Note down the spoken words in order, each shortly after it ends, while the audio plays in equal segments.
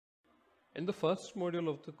In the first module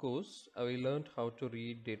of the course, we learned how to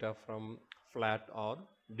read data from flat or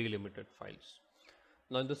delimited files.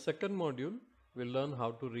 Now in the second module, we'll learn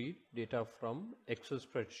how to read data from Excel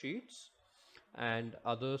spreadsheets and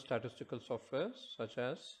other statistical softwares such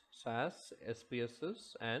as SAS,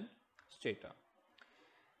 SPSS and STATA.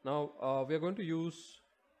 Now we are going to use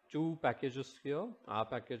two packages here, R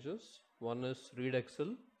packages. One is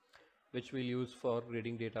readxl, which we'll use for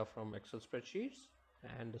reading data from Excel spreadsheets,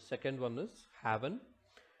 and the second one is haven,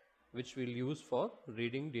 which we'll use for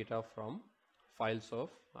reading data from files of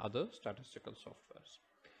other statistical softwares.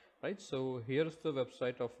 Right, so here's the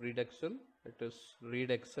website of readxl. It is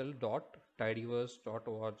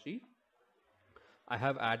readxl.tidyverse.org. I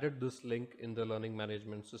have added this link in the learning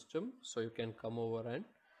management system, so you can come over and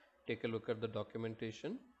take a look at the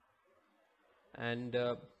documentation, and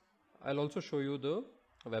I'll also show you the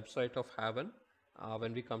website of haven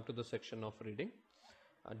when we come to the section of reading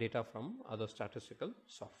data from other statistical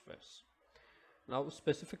softwares. Now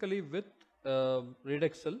specifically with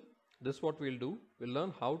readxl, this what we'll do, we'll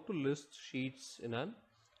learn how to list sheets in an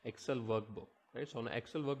Excel workbook, right? So an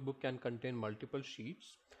Excel workbook can contain multiple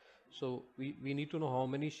sheets, so we need to know how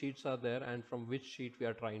many sheets are there and from which sheet we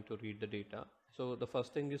are trying to read the data. So the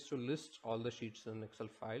first thing is to list all the sheets in an Excel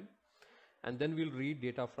file, and then we'll read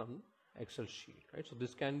data from Excel sheet, right? So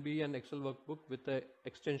this can be an Excel workbook with the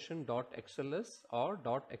extension .xls or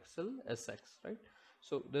 .xlsx, right?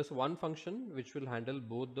 So there's one function which will handle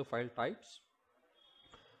both the file types.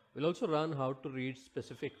 We'll also learn how to read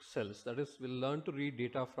specific cells, that is, we'll learn to read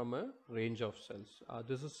data from a range of cells.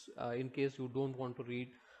 This is in case you don't want to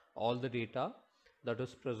read all the data that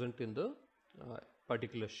is present in the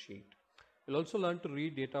particular sheet. We'll also learn to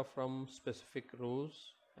read data from specific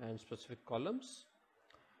rows and specific columns,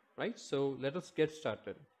 right? So let us get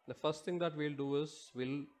started. The first thing that we'll do is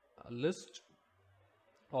we'll list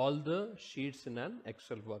all the sheets in an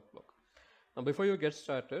Excel workbook. Now before you get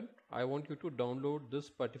started, I want you to download this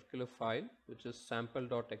particular file, which is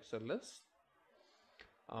sample.xls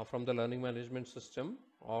from the learning management system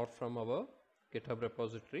or from our GitHub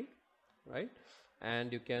repository, right?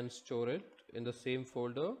 And you can store it in the same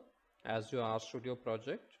folder as your RStudio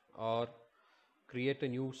project, or create a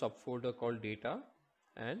new subfolder called data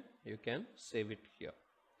and you can save it here,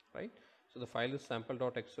 right? So the file is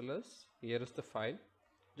sample.xls. Here is the file,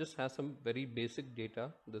 just has some very basic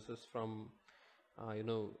data. This is from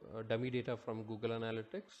dummy data from Google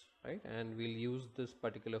Analytics, right? And we'll use this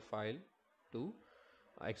particular file to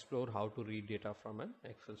explore how to read data from an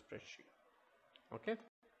Excel spreadsheet. Okay,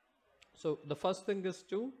 so the first thing is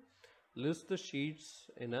to list the sheets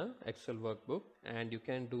in a Excel workbook, and you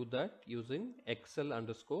can do that using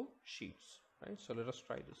excel_sheets, right? So let us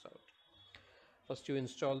try this out. First you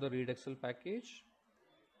install the readxl package.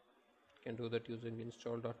 You can do that using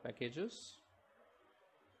install.packages,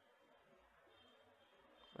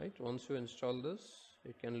 right? Once you install this,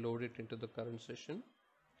 you can load it into the current session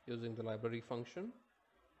using the library function.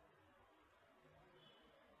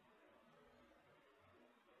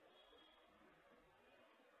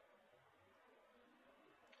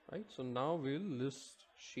 Right, so now we'll list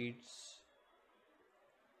sheets.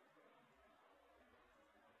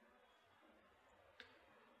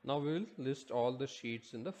 Now we'll list all the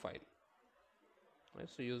sheets in the file. Right,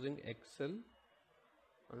 so using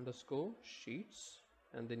excel_sheets,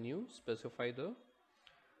 and then you specify the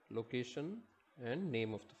location and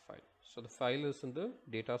name of the file. So the file is in the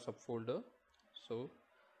data subfolder. So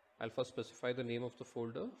I'll first specify the name of the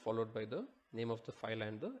folder, followed by the name of the file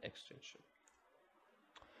and the extension.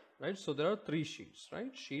 Right, so there are three sheets,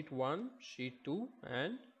 right? Sheet 1, sheet 2,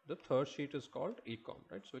 and the third sheet is called ecom,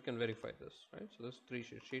 right? So we can verify this, right? So there's three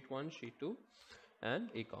sheets, sheet 1, sheet 2,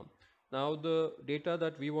 and ecom. Now the data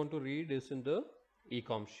that we want to read is in the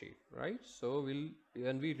ecom sheet, right? So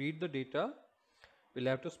when we read the data, we'll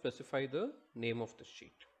have to specify the name of the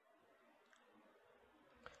sheet.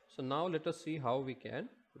 So now let us see how we can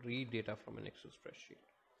read data from an Excel spreadsheet.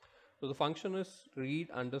 So the function is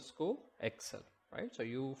read_excel. Right, so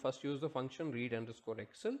you first use the function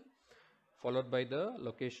read_excel, followed by the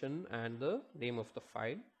location and the name of the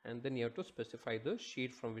file, and then you have to specify the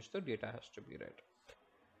sheet from which the data has to be read.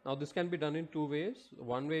 Now this can be done in two ways.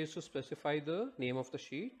 One way is to specify the name of the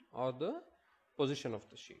sheet or the position of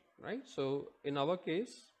the sheet, right? So in our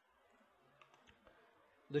case,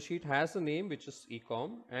 the sheet has a name which is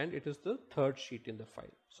ecom, and it is the third sheet in the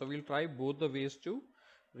file. So we'll try both the ways to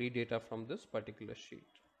read data from this particular sheet.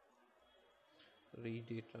 Read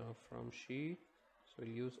data from sheet, so we'll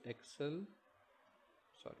use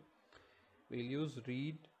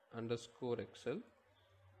read_excel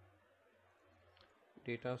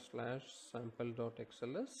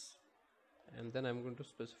data/sample.xls, and then I'm going to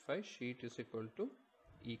specify sheet is equal to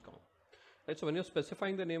econ. Right, so when you're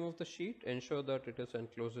specifying the name of the sheet, ensure that it is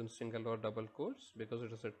enclosed in single or double quotes because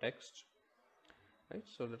it is a text. Right,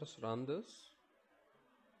 so let us run this.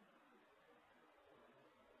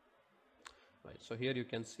 Right, so here you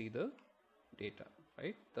can see the data,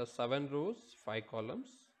 right? The 7 rows, 5 columns,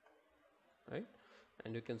 right?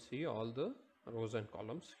 And you can see all the rows and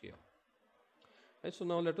columns here. Right, so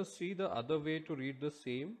now let us see the other way to read the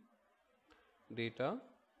same data,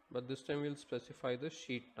 but this time we'll specify the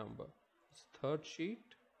sheet number. It's third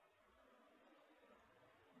sheet.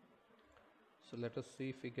 So let us see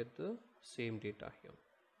if we get the same data here.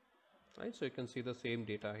 Right, so you can see the same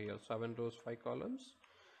data here, 7 rows, 5 columns,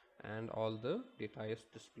 and all the data is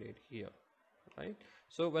displayed here. Right,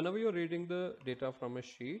 so whenever you're reading the data from a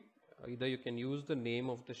sheet, either you can use the name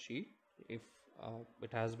of the sheet if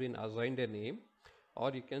it has been assigned a name,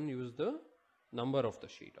 or you can use the number of the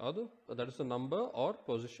sheet, or that is the number or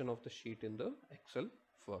position of the sheet in the Excel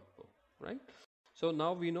workbook. Right, so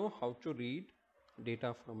now we know how to read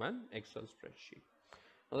data from an Excel spreadsheet.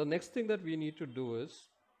 Now the next thing that we need to do is,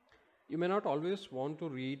 you may not always want to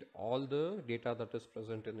read all the data that is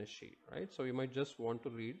present in a sheet, right? So you might just want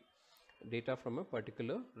to read data from a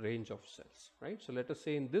particular range of cells, right? So let us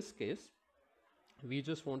say in this case, we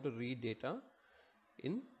just want to read data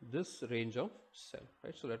in this range of cell,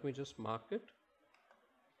 right? So let me just mark it.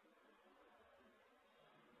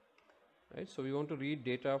 Right, so we want to read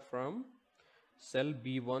data from cell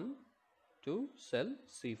B1 to cell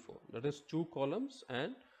C4. That is 2 columns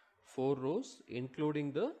and 4 rows,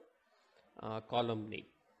 including the column name.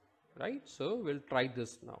 Right, so we'll try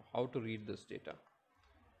this now, how to read this data.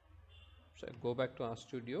 So I go back to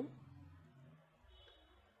RStudio,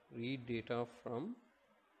 read data from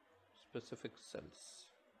specific cells.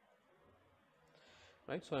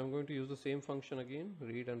 Right, so I'm going to use the same function again,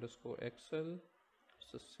 read_xl.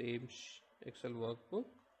 It's the same Excel workbook,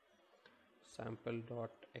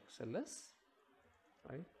 sample.xls.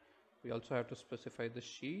 Right, we also have to specify the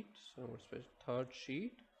sheet, so I'm going to specify third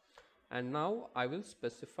sheet, and now I will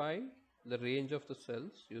specify the range of the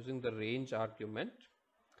cells using the range argument,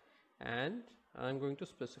 and I'm going to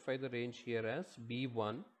specify the range here as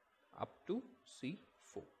B1 up to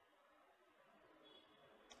C4.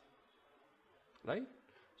 Right,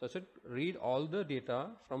 so I said read all the data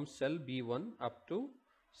from cell B1 up to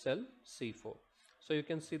cell C4. So you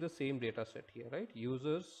can see the same data set here, right?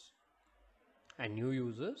 Users and new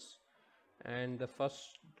users, and the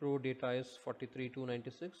first row data is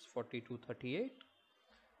 43,296, 42,38,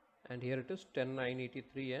 and here it is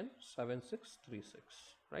 10,983 and 7,636.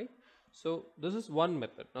 Right, so this is one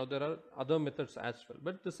method. Now there are other methods as well,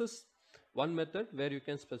 but this is one method where you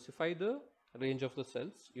can specify the range of the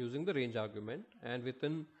cells using the range argument, and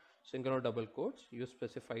within single or double quotes you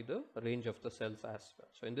specify the range of the cells as well.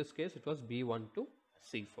 So in this case it was B1 to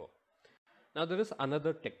C4. Now there is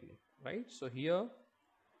another technique, right? So here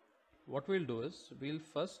what we'll do is we'll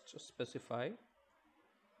first specify,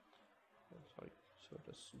 so it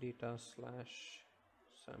is data slash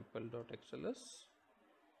sample.xls,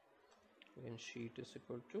 and sheet is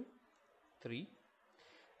equal to 3,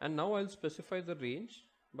 and now I'll specify the range,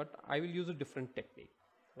 but I will use a different technique.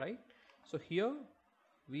 Right, so here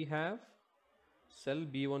we have cell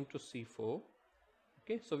B1 to C4.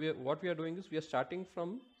 Okay, so what we are doing is we are starting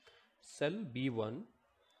from cell B1,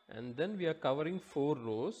 and then we are covering 4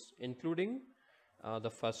 rows including the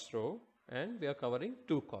first row, and we are covering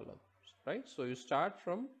 2 columns. Right, so you start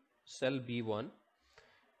from cell B1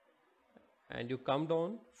 and you come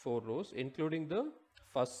down 4 rows including the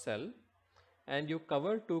first cell, and you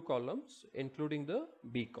cover 2 columns including the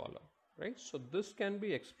B column. Right, so this can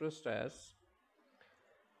be expressed as,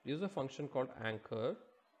 use a function called anchor.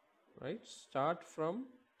 Right, start from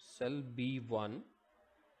cell B1,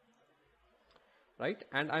 right,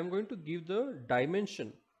 and I'm going to give the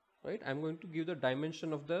dimension. Right, I'm going to give the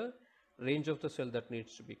dimension of the range of the cell that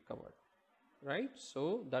needs to be covered. Right,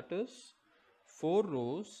 so that is 4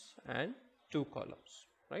 rows and 2 columns.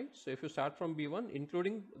 Right, so if you start from B1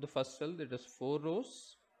 including the first cell, that is 4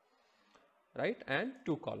 rows, right, and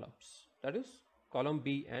 2 columns, that is column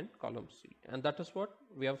B and column C, and that is what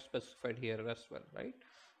we have specified here as well. Right,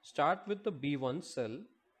 start with the B1 cell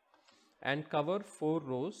and cover 4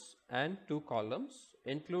 rows and 2 columns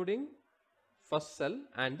including first cell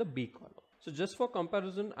and the B column. So just for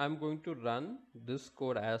comparison, I'm going to run this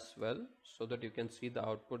code as well so that you can see the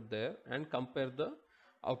output there and compare the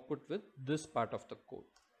output with this part of the code.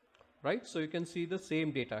 Right, so you can see the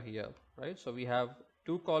same data here. Right, so we have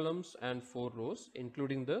 2 columns and 4 rows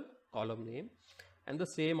including the column name, and the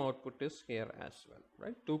same output is here as well.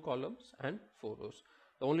 Right, 2 columns and 4 rows.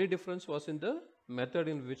 The only difference was in the method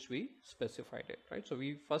in which we specified it, right? So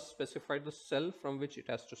we first specified the cell from which it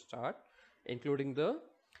has to start, including the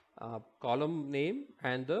column name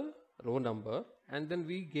and the row number, and then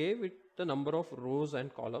we gave it the number of rows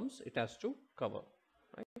and columns it has to cover,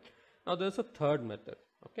 right? Now there's a third method.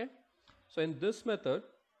 Okay, so in this method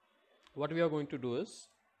what we are going to do is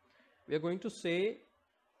we are going to say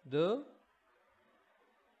the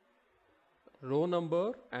row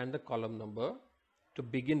number and the column number to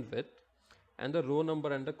begin with, and the row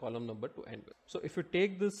number and the column number to end with. So if you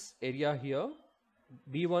take this area here,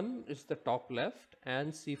 B1 is the top left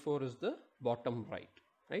and C4 is the bottom right?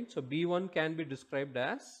 So B1 can be described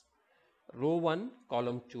as row 1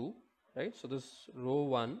 column 2, right? So this row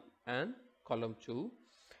 1 and column 2,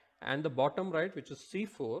 and the bottom right, which is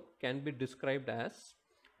C4, can be described as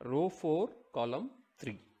row 4 column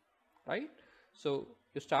 3, right? So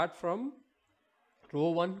you start from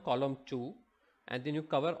row 1 column 2 and then you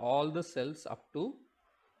cover all the cells up to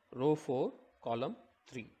row 4 column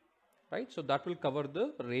 3, right? So that will cover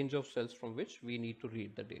the range of cells from which we need to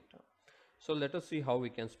read the data. So let us see how we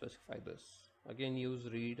can specify this. Again, use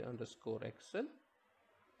read_xl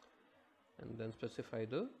and then specify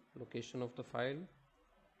the location of the file,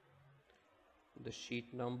 the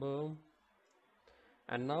sheet number,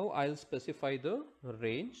 and now I'll specify the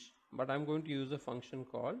range, but I'm going to use a function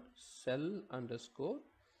called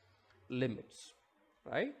cell_limits,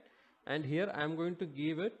 right? And here I'm going to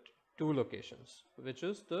give it two locations, which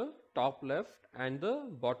is the top left and the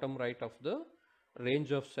bottom right of the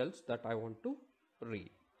range of cells that I want to read.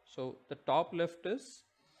 So the top left is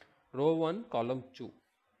row 1 column 2,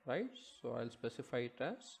 right? So I'll specify it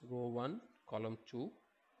as row 1 column 2.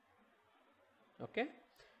 Okay,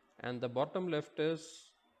 and the bottom left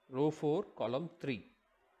is row 4 column 3,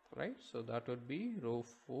 right? So that would be row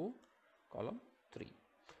 4 column 3,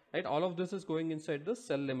 right? All of this is going inside the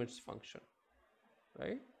cell limits function,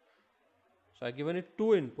 right? So I've given it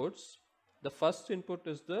two inputs. The first input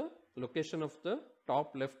is the location of the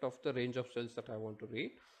top left of the range of cells that I want to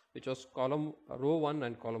read, which was row 1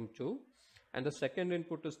 and column 2, and the second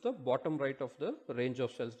input is the bottom right of the range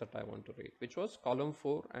of cells that I want to read, which was row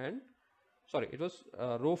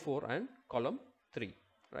 4 and column 3,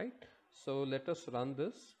 right? So let us run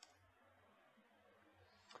this,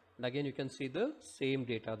 and again you can see the same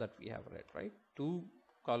data that we have read, right? 2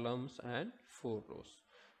 columns and 4 rows.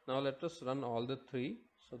 Now let us run all the three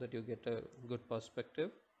so that you get a good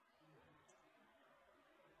perspective,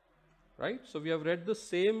 right? So we have read the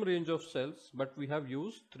same range of cells, but we have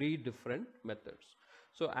used 3 different methods.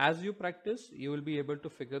 So as you practice, you will be able to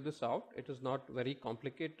figure this out. It is not very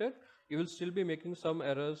complicated. You will still be making some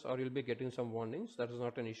errors or you'll be getting some warnings. That is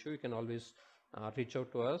not an issue. You can always reach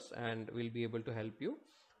out to us and we'll be able to help you.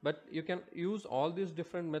 But you can use all these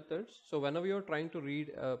different methods. So whenever you're trying to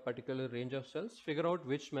read a particular range of cells, figure out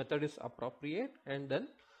which method is appropriate and then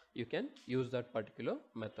you can use that particular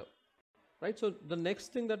method. Right, so the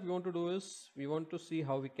next thing that we want to do is we want to see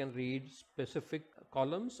how we can read specific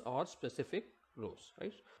columns or specific rows,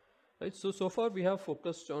 right? So far we have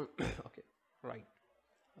focused on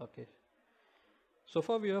so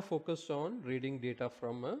far we have focused on reading data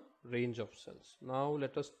from a range of cells. Now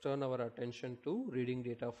let us turn our attention to reading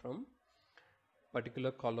data from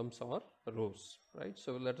particular columns or rows, right?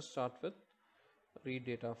 So let us start with read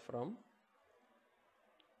data from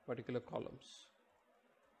particular columns.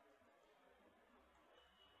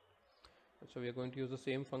 So we are going to use the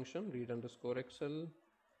same function, read_xl,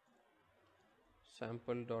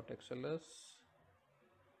 sample.xls.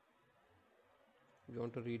 We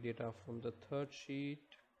want to read data from the third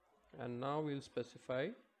sheet, and now we'll specify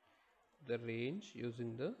the range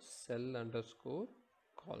using the cell_calls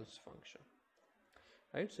function,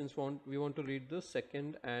 right? Since we want to read the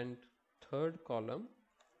second and third column,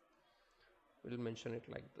 we'll mention it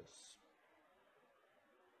like this.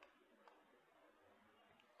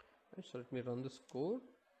 Right, so let me run this code.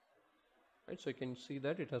 Right, so you can see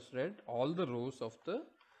that it has read all the rows of the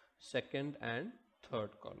second and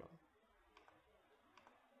third column,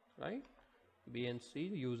 right? B and C,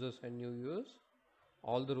 users and new users,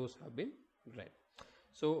 all the rows have been read.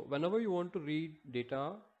 So whenever you want to read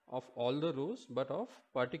data of all the rows but of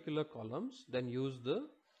particular columns, then use the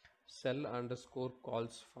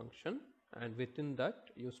cell_calls function, and within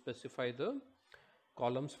that you specify the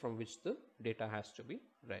columns from which the data has to be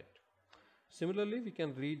read. Similarly, we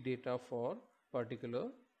can read data for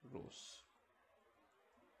particular rows.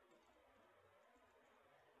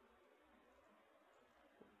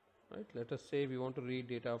 Right, let us say we want to read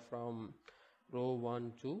data from row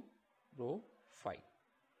 1 to row 5,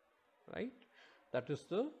 right? That is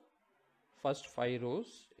the first 5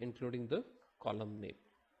 rows including the column name.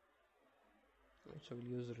 right? So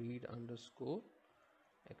we'll use read underscore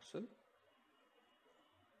xl.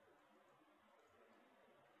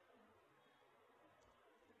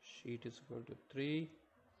 Sheet is equal to 3,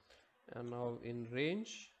 and now in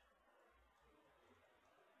range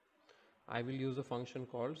I will use a function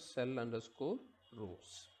called cell underscore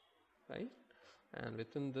rows, right? And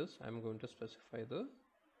within this I'm going to specify the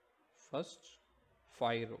first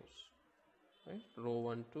 5 rows, right? Row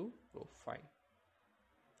 1 to row 5,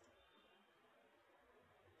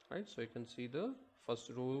 right? So you can see the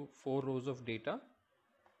first row, 4 rows of data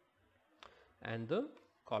and the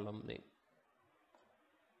column name,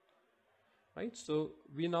 right? So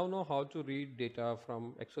we now know how to read data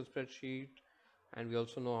from Excel spreadsheet, and we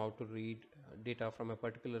also know how to read data from a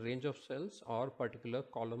particular range of cells or particular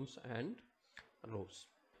columns and rows,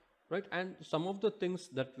 right? And some of the things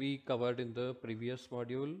that we covered in the previous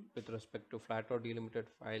module with respect to flat or delimited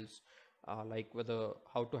files, like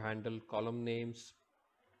how to handle column names,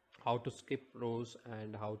 how to skip rows,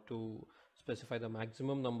 and how to specify the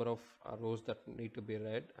maximum number of rows that need to be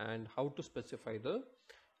read, and how to specify the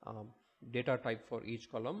data type for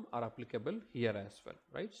each column are applicable here as well,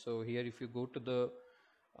 right? So here if you go to the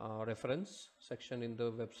reference section in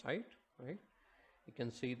the website, right, you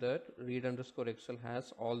can see that read underscore xl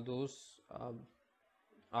has all those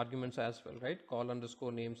arguments as well, right? Call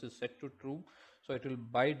underscore names is set to true, so it will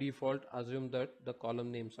by default assume that the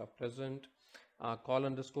column names are present. Call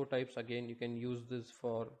underscore types, again you can use this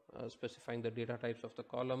for specifying the data types of the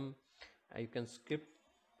column. You can skip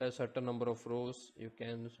a certain number of rows, you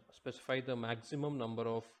can specify the maximum number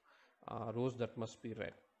of rows that must be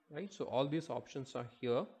read, right? So all these options are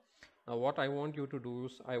here. Now what I want you to do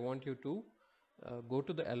is I want you to go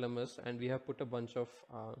to the LMS, and we have put a bunch of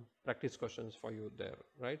practice questions for you there,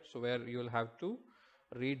 right? So where you will have to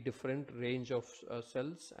read different range of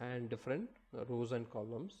cells and different rows and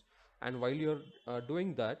columns, and while you're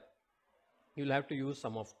doing that, you'll have to use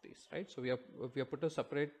some of these, right? So we have put a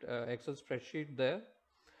separate Excel spreadsheet there.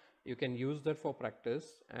 You can use that for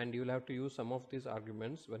practice, and you'll have to use some of these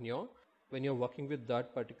arguments when you're working with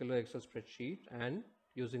that particular Excel spreadsheet and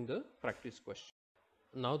using the practice question.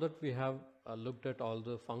 Now that we have looked at all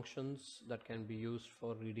the functions that can be used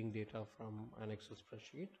for reading data from an Excel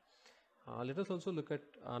spreadsheet, let us also look at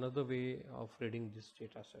another way of reading this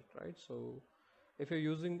data set, right? So if you're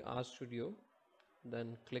using RStudio,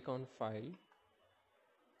 then click on File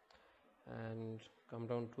and come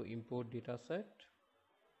down to Import Data Set,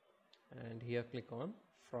 and here click on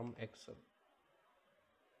From Excel,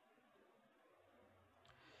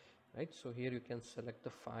 right? So here you can select the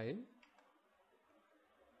file,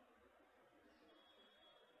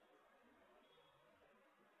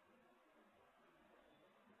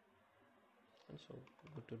 and so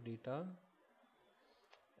go to Data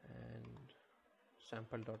and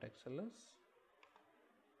Sample.xls,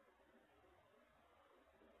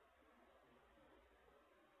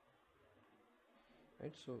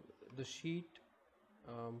 right? So the sheet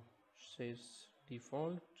says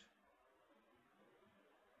default.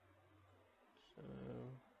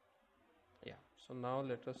 Yeah, so now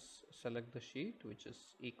let us select the sheet which is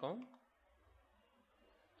econ,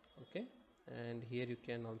 okay, and here you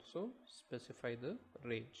can also specify the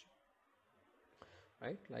range,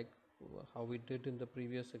 right? Like how we did in the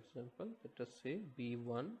previous example. Let us say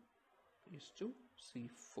B1 is to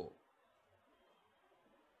C4,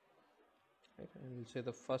 right? And we'll say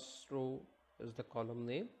the first row is the column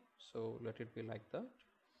name, so let it be like that.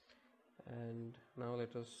 And now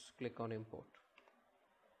let us click on import,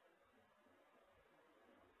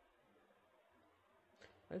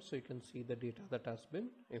 right? So you can see the data that has been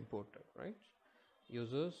imported, right?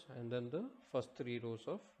 Users, and then the first 3 rows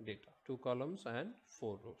of data, 2 columns and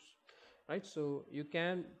 4 rows, right? So you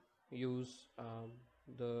can use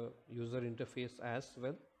the user interface as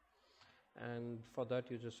well, and for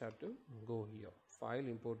that you just have to go here, File,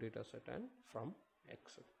 Import Data Set, and From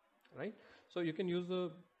Excel, right? So you can use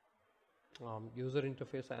the user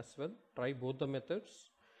interface as well. Try both the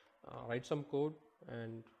methods, write some code,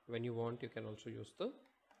 and when you want you can also use the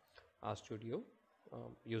RStudio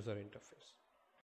user interface.